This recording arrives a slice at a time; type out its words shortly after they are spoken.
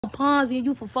Ponzi and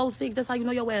you for 4'6", that's how you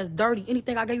know your ass dirty.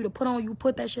 Anything I gave you to put on, you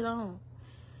put that shit on.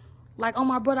 Like, oh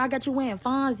my brother, I got you wearing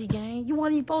Fonzie, gang. You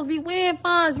weren't even supposed to be wearing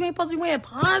Fonzie. You ain't supposed to be wearing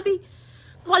Ponzi.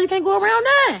 That's why you can't go around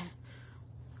there.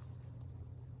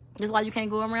 That's why you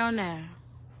can't go around there.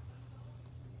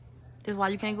 That's why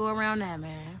you can't go around there,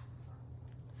 man.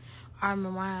 I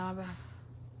remember when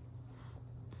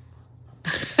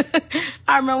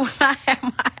I remember when I had my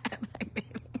black baby.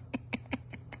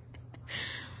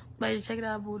 Baby, check it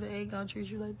out, boo. The egg gonna treat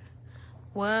you like that.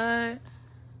 What?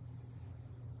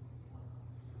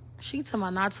 She talking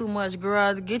about not too much,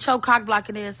 girl. Get your cock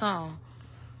blocking ass on.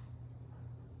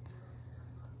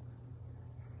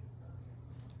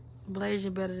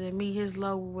 Blazion better than me. His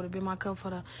low would have been my cup for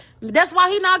the. That's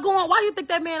why he not going. Why you think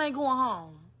that man ain't going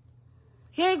home?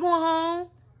 He ain't going home.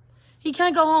 He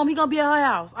can't go home. He gonna be at her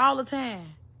house all the time.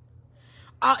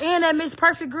 And that Miss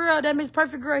Perfect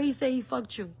girl, he said he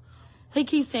fucked you. He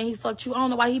keeps saying he fucked you. I don't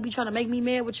know why he be trying to make me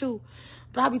mad with you.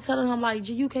 But I be telling him, like,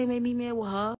 G, you can't make me mad with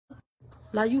her.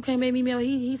 Like, you can't make me mad.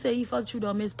 He said he fucked you,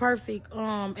 though, Miss Perfect.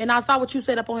 And I saw what you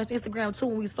said up on his Instagram, too,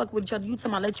 when we was fucking with each other. You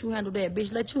talking about let you handle that,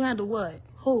 bitch. Let you handle what?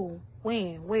 Who?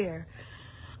 When? Where?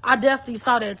 I definitely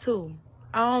saw that, too.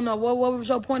 I don't know what was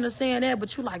your point of saying that,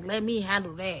 but you like, let me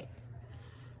handle that.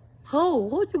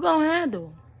 Who you gonna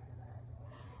handle?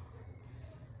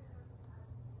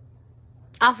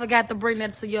 I forgot to bring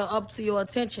that up to your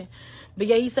attention. But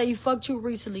yeah, he said he fucked you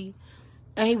recently.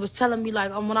 And he was telling me,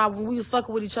 like, when we was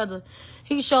fucking with each other,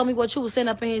 he showed me what you was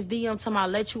sending up in his DM to my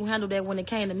let you handle that when it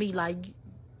came to me. Like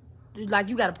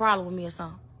you got a problem with me or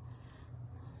something.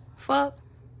 Fuck.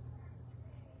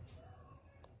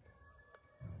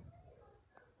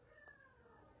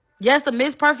 Yes, the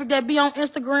Miss Perfect that be on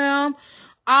Instagram.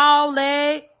 All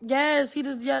that. Yes, he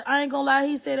just, yeah, I ain't gonna lie.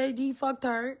 He said that he fucked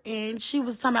her. And she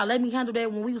was talking about, let me handle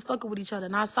that when we was fucking with each other.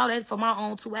 And I saw that for my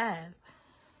own 2 eyes.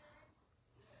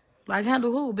 Like,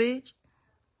 handle who, bitch?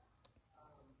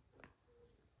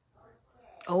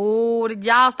 Oh,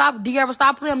 y'all stop. Do you ever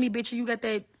stop playing me, bitch? You got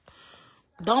that.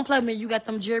 Don't play me. You got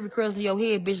them Jerry curls in your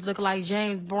head, bitch, looking like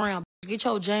James Brown. Get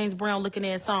your James Brown looking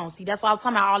ass on. See, that's why I'm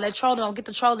talking about all that trolling. Don't get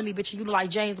the trolling me, bitch. You look like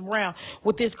James Brown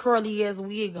with this curly ass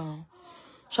wig on.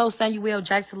 Show Samuel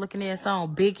Jackson looking ass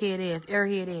on. Big head ass,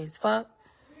 airhead ass. Fuck.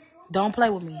 Don't play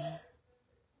with me.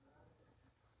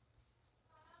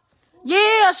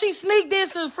 Yeah, she sneak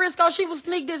this in Frisco. She was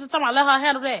sneak this and talking about let her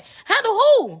handle that. Handle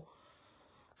who?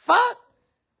 Fuck.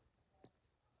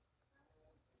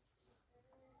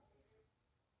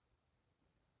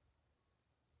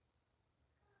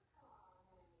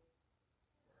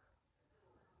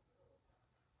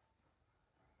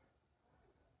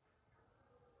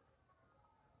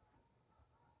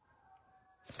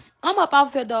 I'm up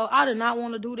out here, though. I did not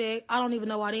want to do that. I don't even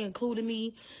know why they included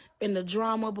me in the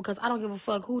drama because I don't give a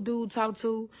fuck who dude talk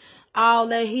to. All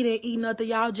that, he didn't eat nothing.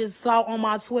 Y'all just saw on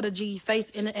my Twitter, G, face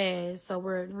in the ass. So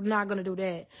we're not going to do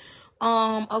that.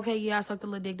 Okay, yeah, I sucked a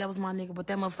little dick. That was my nigga. But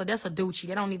that motherfucker, that's a doochie.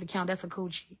 That don't even count. That's a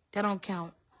coochie. That don't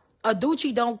count. A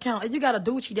doochie don't count. If you got a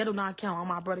doochie, that do not count on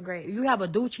my brother grade. If you have a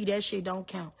doochie, that shit don't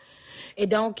count. It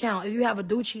don't count. If you have a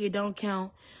doochie, it don't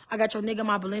count. I got your nigga,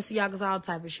 my Balenciagas, all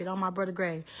type of shit on my brother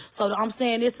grade. So I'm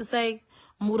saying this to say,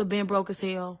 Mooda been broke as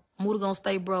hell. Mooda gonna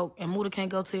stay broke, and Mooda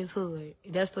can't go to his hood.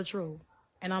 That's the truth.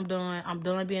 And I'm done. I'm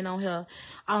done being on here.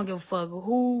 I don't give a fuck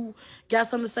who got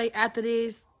something to say after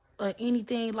this or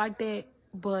anything like that.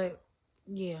 But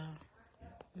yeah,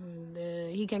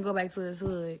 he can't go back to his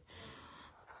hood.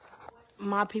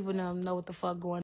 My people know what the fuck going on.